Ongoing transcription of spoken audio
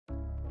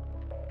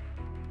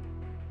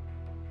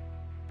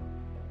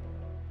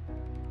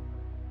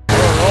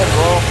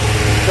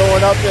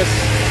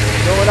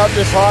Going up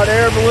this hot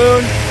air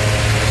balloon.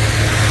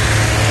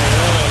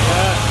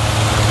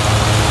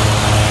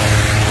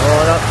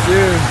 Going up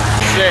soon.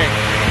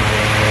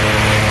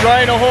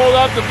 Trying to hold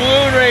up the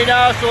balloon right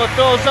now so it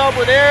fills up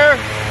with air.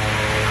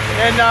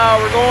 And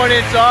we're going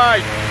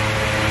inside.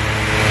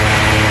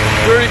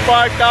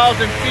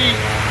 35,000 feet.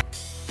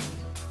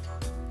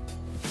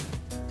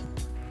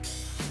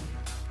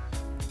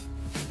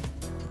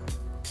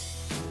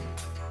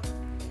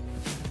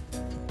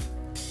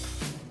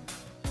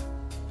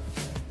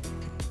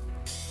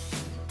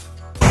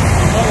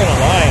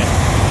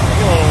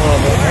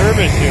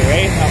 Nervous here,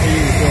 right? How are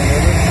you feeling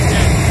nervous?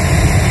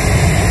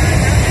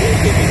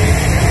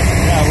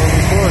 Yeah, we're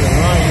recording,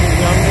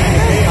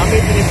 right? I'm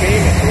making it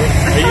famous.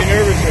 Are you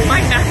nervous right now?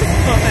 My neck is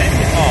going.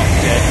 Oh,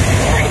 okay.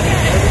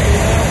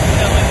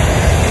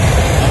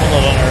 I'm a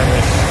little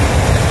nervous.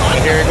 But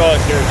here it goes.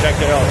 Here, check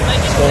it out.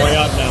 It's going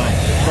up now.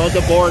 Hold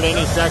the board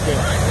any second.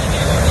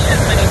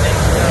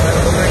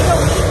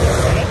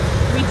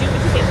 We do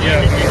it to get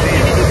there.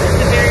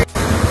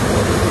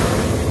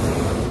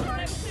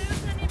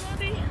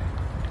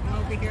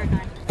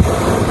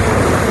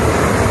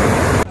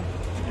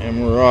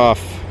 And we're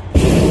off.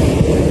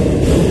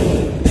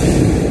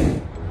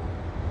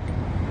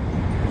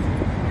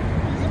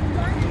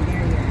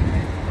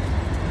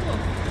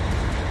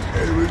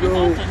 Here we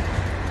go.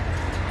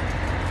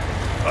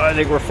 I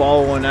think we're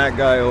following that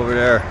guy over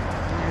there.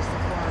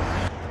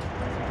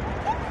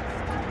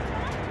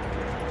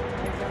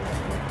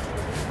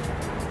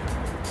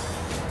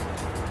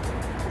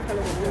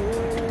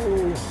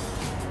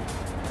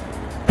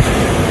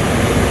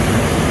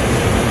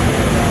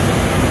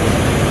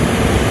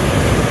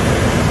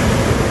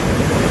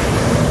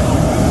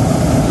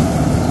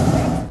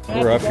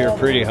 We're up here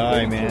pretty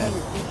high, man.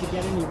 To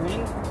get any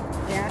wind, so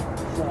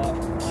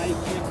I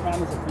can't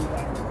promise a few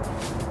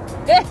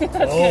hours. That's good.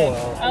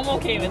 Well. I'm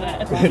okay with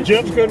that.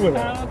 Jim's good with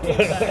that. I'm okay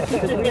with that.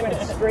 Because we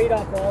went straight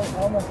up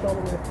almost all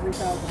the way to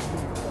 3,000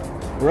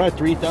 feet. We're at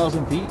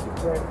 3,000 feet.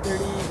 We're at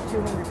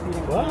 3,200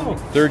 feet. Wow.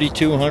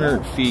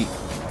 3,200 feet.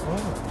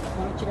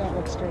 Why don't you gotta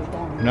look straight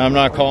down? And I'm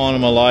not calling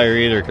him a liar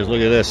either, because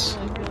look at this.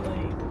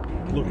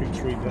 Looking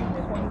straight down.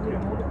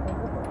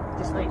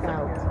 Just like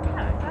out.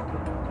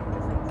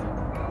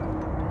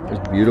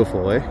 It's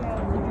beautiful, eh?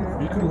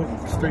 You can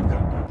look straight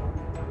down.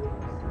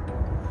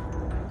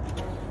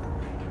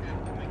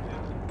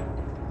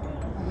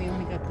 We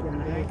only got to the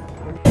night.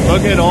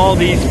 Look at all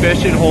these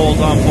fishing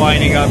holes I'm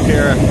finding up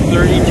here.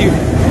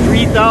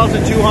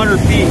 3,200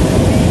 feet.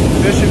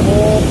 Fishing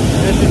hole,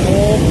 fishing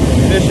hole,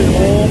 fishing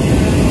hole,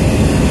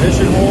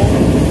 fishing hole.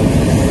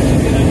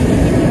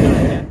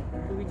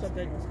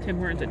 Tim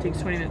Hortons, it takes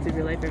 20 minutes of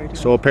your life every time.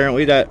 So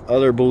apparently that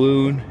other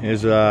balloon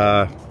is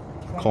a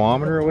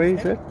kilometer away,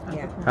 is it?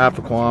 Yeah. Half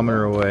a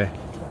kilometer away.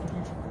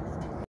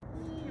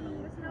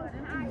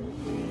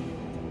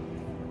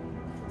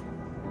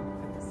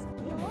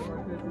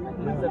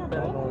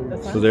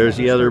 So there's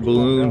the other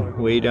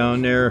balloon way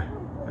down there.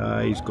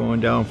 He's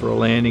going down for a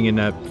landing in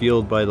that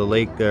field by the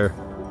lake there.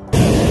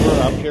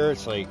 We're up here,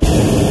 it's like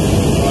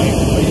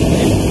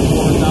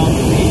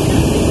 4,000 feet.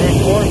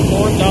 We're at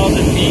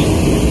 4,000 feet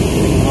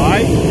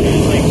high.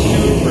 It's like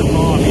super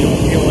calm. You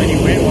don't feel any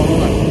wind. Well,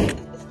 hold on.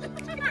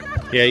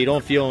 Yeah, you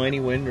don't feel any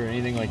wind or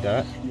anything like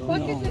that.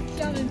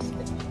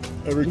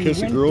 Ever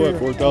kiss a girl at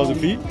 4,000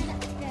 feet?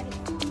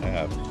 I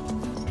have.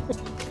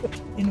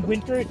 In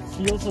winter, it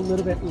feels a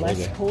little bit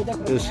less cold up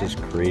there. This is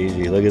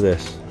crazy. Look at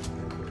this.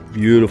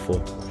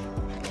 Beautiful.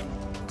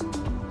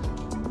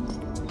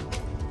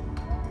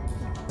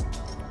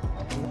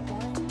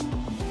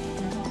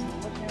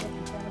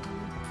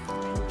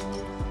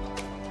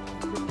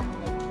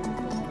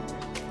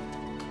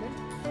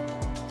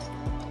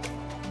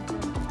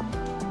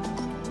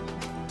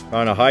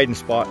 Found a hiding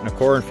spot in a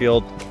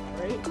cornfield.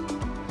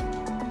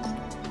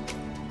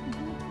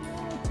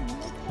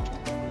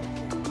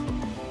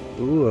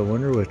 Ooh, I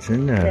wonder what's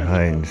in that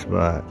hiding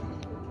spot.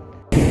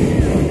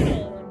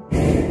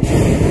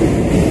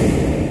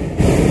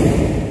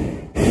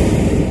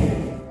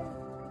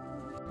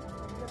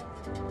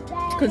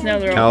 Because now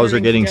they're all Cows are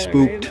running getting together,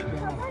 spooked.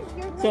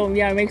 right? So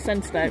yeah, it makes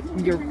sense that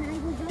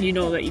you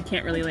know that you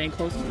can't really land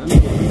close to them.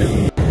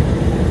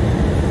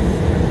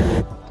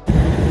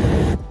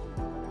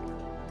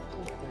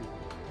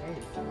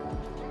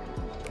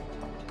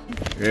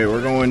 Okay,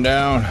 we're going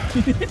down.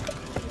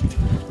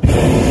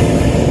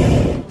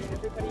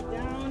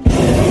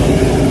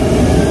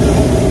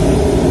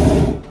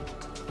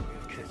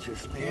 Catch you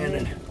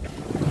standing.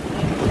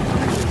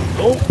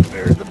 Oh,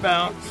 there's the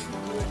bounce.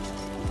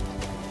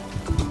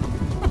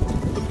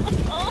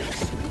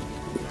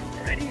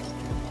 Ready?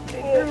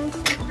 Oh,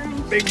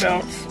 big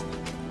bounce.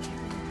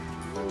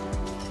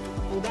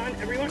 Hold on,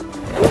 everyone.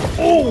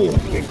 Oh,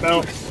 big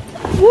bounce.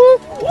 Woo!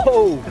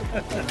 Whoa!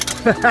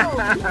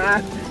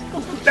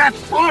 That's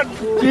fun!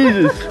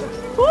 Jesus!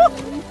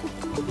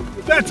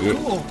 That's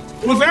cool.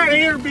 Was that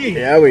A or B?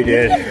 Yeah, we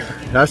did.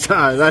 That's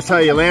how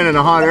you land in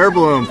a hot air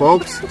balloon,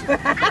 folks.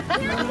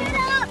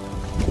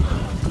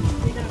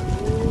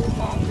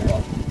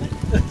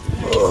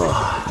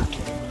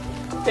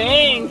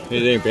 Dang. What do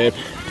you think, babe?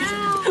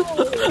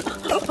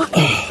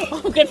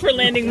 Good for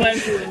landing one.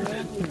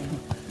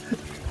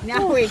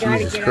 Now we gotta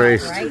Jesus get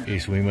Christ. out, right? Okay,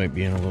 so we might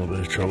be in a little bit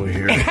of trouble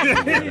here. We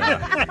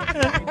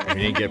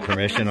didn't get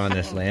permission on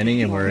this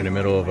landing and we're in the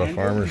middle of a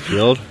farmer's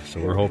field. So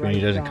we're hoping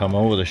he doesn't come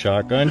out with a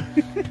shotgun.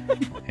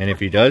 And if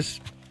he does,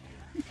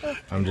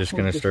 I'm just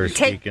going to start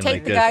speaking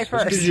like this. Guy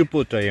first.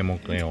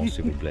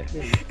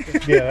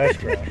 Yeah,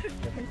 that's right.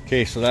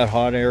 Okay, so that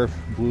hot air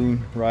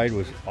balloon ride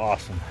was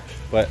awesome.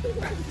 But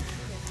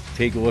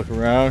take a look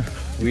around.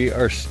 We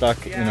are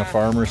stuck in a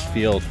farmer's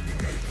field.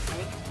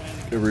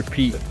 To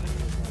repeat,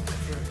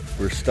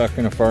 we're stuck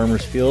in a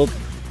farmer's field.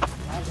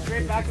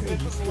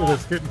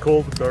 It's getting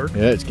cold and dark.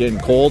 Yeah, it's getting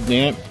cold,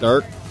 damp,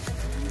 dark.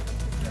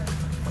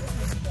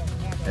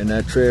 And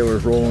that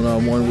trailer's rolling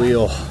on one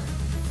wheel.